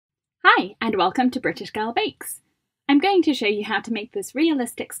Hi, and welcome to British Girl Bakes. I'm going to show you how to make this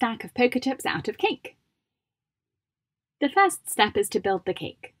realistic stack of poker chips out of cake. The first step is to build the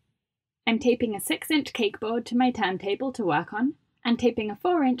cake. I'm taping a 6-inch cake board to my turntable to work on, and taping a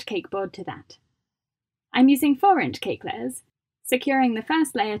 4-inch cake board to that. I'm using 4-inch cake layers, securing the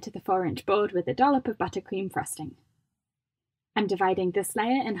first layer to the 4-inch board with a dollop of buttercream frosting. I'm dividing this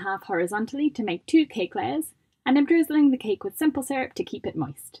layer in half horizontally to make 2 cake layers, and I'm drizzling the cake with simple syrup to keep it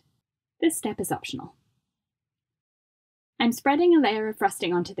moist. This step is optional. I'm spreading a layer of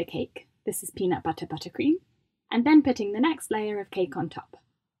frosting onto the cake, this is peanut butter buttercream, and then putting the next layer of cake on top.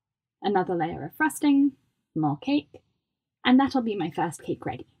 Another layer of frosting, more cake, and that'll be my first cake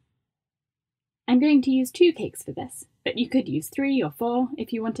ready. I'm going to use 2 cakes for this, but you could use 3 or 4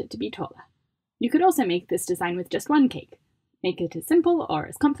 if you want it to be taller. You could also make this design with just 1 cake. Make it as simple or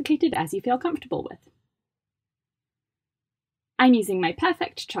as complicated as you feel comfortable with. I'm using my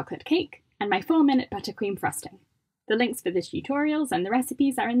perfect chocolate cake and my 4-minute buttercream frosting. The links for the tutorials and the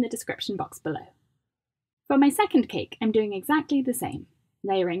recipes are in the description box below. For my second cake, I'm doing exactly the same,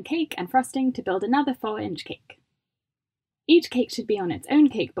 layering cake and frosting to build another 4-inch cake. Each cake should be on its own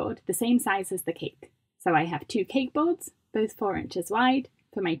cake board, the same size as the cake. So I have 2 cake boards, both 4 inches wide,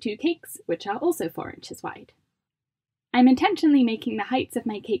 for my 2 cakes, which are also 4 inches wide. I'm intentionally making the heights of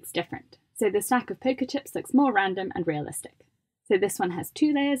my cakes different, so the stack of poker chips looks more random and realistic. So this one has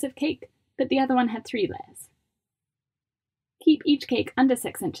 2 layers of cake, but the other one had 3 layers. Keep each cake under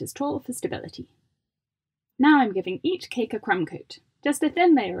 6 inches tall for stability. Now I'm giving each cake a crumb coat, just a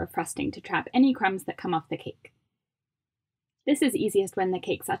thin layer of frosting to trap any crumbs that come off the cake. This is easiest when the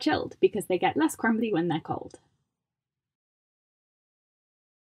cakes are chilled, because they get less crumbly when they're cold.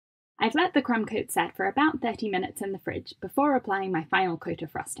 I've let the crumb coat set for about 30 minutes in the fridge before applying my final coat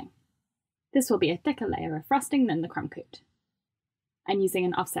of frosting. This will be a thicker layer of frosting than the crumb coat. I'm using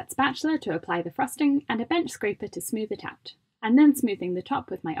an offset spatula to apply the frosting and a bench scraper to smooth it out, and then smoothing the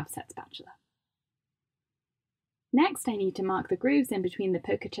top with my offset spatula. Next, I need to mark the grooves in between the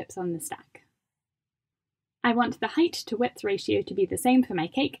poker chips on the stack. I want the height to width ratio to be the same for my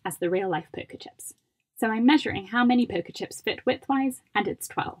cake as the real-life poker chips, so I'm measuring how many poker chips fit width-wise, and it's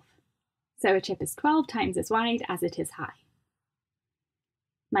 12. So a chip is 12 times as wide as it is high.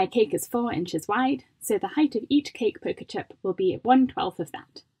 My cake is 4 inches wide, so the height of each cake poker chip will be 1/12 of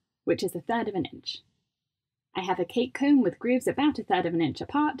that, which is 1/3 of an inch. I have a cake comb with grooves about 1/3 of an inch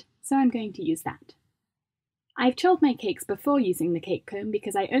apart, so I'm going to use that. I've chilled my cakes before using the cake comb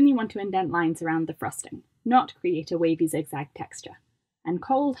because I only want to indent lines around the frosting, not create a wavy zigzag texture. And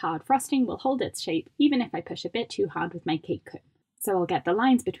cold, hard frosting will hold its shape even if I push a bit too hard with my cake comb. So I'll get the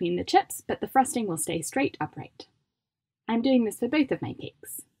lines between the chips, but the frosting will stay straight upright. I'm doing this for both of my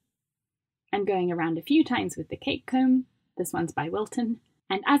cakes. I'm going around a few times with the cake comb, this one's by Wilton,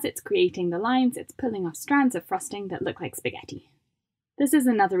 and as it's creating the lines, it's pulling off strands of frosting that look like spaghetti. This is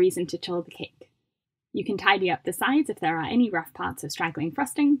another reason to chill the cake. You can tidy up the sides if there are any rough parts of straggling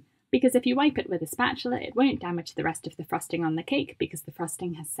frosting, because if you wipe it with a spatula, it won't damage the rest of the frosting on the cake because the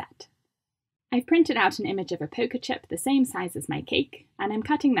frosting has set. I've printed out an image of a poker chip the same size as my cake, and I'm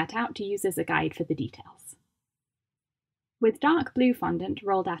cutting that out to use as a guide for the details. With dark blue fondant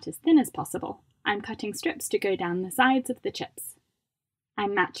rolled out as thin as possible, I'm cutting strips to go down the sides of the chips.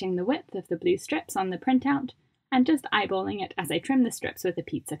 I'm matching the width of the blue strips on the printout, and just eyeballing it as I trim the strips with a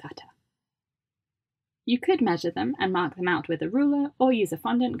pizza cutter. You could measure them and mark them out with a ruler or use a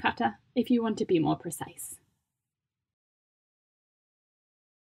fondant cutter if you want to be more precise.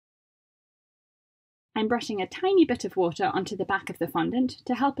 I'm brushing a tiny bit of water onto the back of the fondant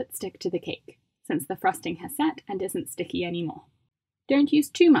to help it stick to the cake, since the frosting has set and isn't sticky anymore. Don't use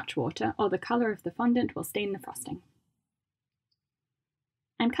too much water or the colour of the fondant will stain the frosting.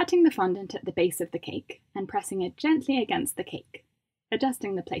 I'm cutting the fondant at the base of the cake and pressing it gently against the cake,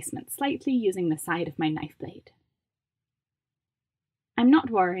 adjusting the placement slightly using the side of my knife blade. I'm not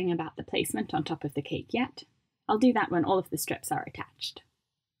worrying about the placement on top of the cake yet. I'll do that when all of the strips are attached.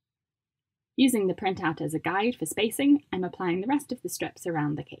 Using the printout as a guide for spacing, I'm applying the rest of the strips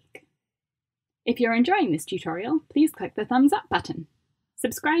around the cake. If you're enjoying this tutorial, please click the thumbs up button.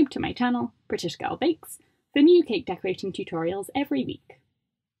 Subscribe to my channel, British Girl Bakes, for new cake decorating tutorials every week.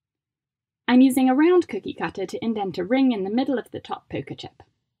 I'm using a round cookie cutter to indent a ring in the middle of the top poker chip.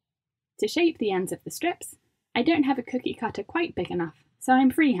 To shape the ends of the strips, I don't have a cookie cutter quite big enough, so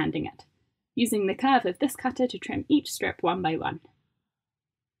I'm freehanding it, using the curve of this cutter to trim each strip one by one.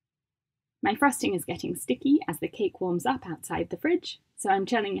 My frosting is getting sticky as the cake warms up outside the fridge, so I'm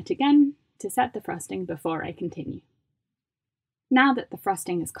chilling it again to set the frosting before I continue. Now that the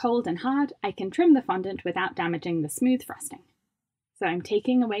frosting is cold and hard, I can trim the fondant without damaging the smooth frosting. So I'm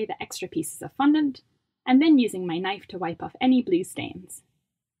taking away the extra pieces of fondant and then using my knife to wipe off any blue stains.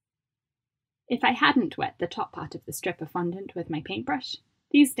 If I hadn't wet the top part of the strip of fondant with my paintbrush,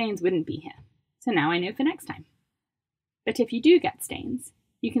 these stains wouldn't be here, so now I know for next time. But if you do get stains,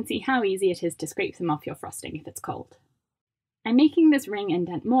 you can see how easy it is to scrape them off your frosting if it's cold. I'm making this ring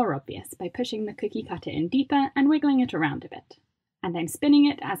indent more obvious by pushing the cookie cutter in deeper and wiggling it around a bit, and I'm spinning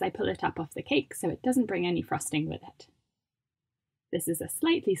it as I pull it up off the cake so it doesn't bring any frosting with it. This is a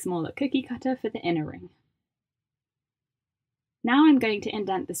slightly smaller cookie cutter for the inner ring. Now I'm going to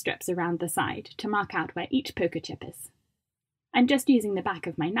indent the strips around the side to mark out where each poker chip is. I'm just using the back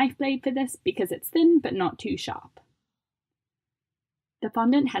of my knife blade for this because it's thin but not too sharp. The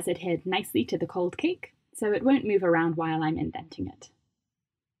fondant has adhered nicely to the cold cake, so it won't move around while I'm indenting it.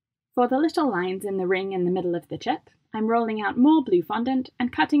 For the little lines in the ring in the middle of the chip, I'm rolling out more blue fondant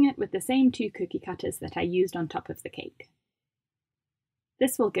and cutting it with the same 2 cookie cutters that I used on top of the cake.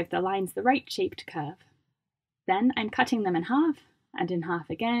 This will give the lines the right shaped curve. Then I'm cutting them in half, and in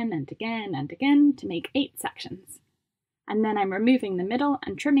half again and again and again to make 8 sections. And then I'm removing the middle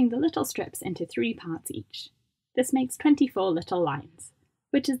and trimming the little strips into 3 parts each. This makes 24 little lines,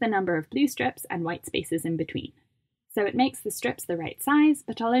 which is the number of blue strips and white spaces in between. So it makes the strips the right size,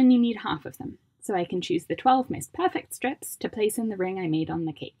 but I'll only need half of them, so I can choose the 12 most perfect strips to place in the ring I made on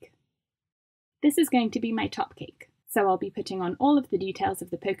the cake. This is going to be my top cake, so I'll be putting on all of the details of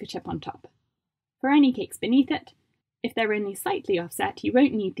the poker chip on top. For any cakes beneath it, if they're only slightly offset, you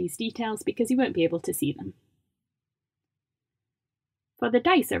won't need these details because you won't be able to see them. For the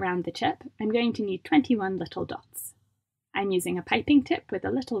dice around the chip, I'm going to need 21 little dots. I'm using a piping tip with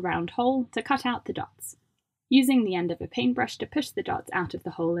a little round hole to cut out the dots, using the end of a paintbrush to push the dots out of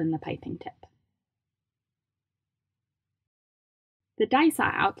the hole in the piping tip. The dice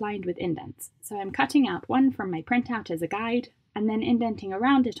are outlined with indents, so I'm cutting out one from my printout as a guide, and then indenting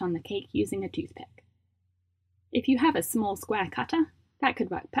around it on the cake using a toothpick. If you have a small square cutter, that could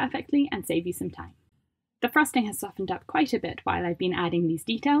work perfectly and save you some time. The frosting has softened up quite a bit while I've been adding these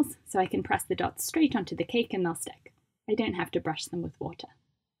details, so I can press the dots straight onto the cake and they'll stick. I don't have to brush them with water.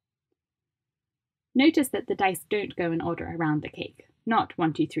 Notice that the dice don't go in order around the cake. Not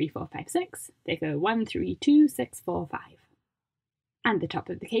 1, 2, 3, 4, 5, 6. They go 1, 3, 2, 6, 4, 5. And the top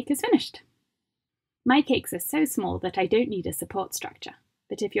of the cake is finished. My cakes are so small that I don't need a support structure,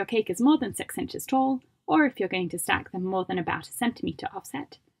 but if your cake is more than 6 inches tall, or if you're going to stack them more than about a centimetre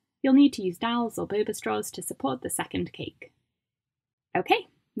offset, you'll need to use dowels or boba straws to support the second cake. Okay,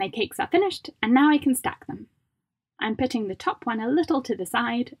 my cakes are finished, and now I can stack them. I'm putting the top one a little to the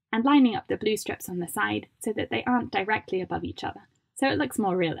side and lining up the blue strips on the side so that they aren't directly above each other, so it looks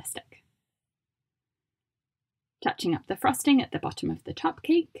more realistic. Touching up the frosting at the bottom of the top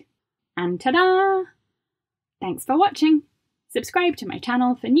cake, and ta-da! Thanks for watching! Subscribe to my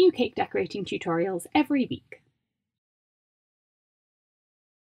channel for new cake decorating tutorials every week.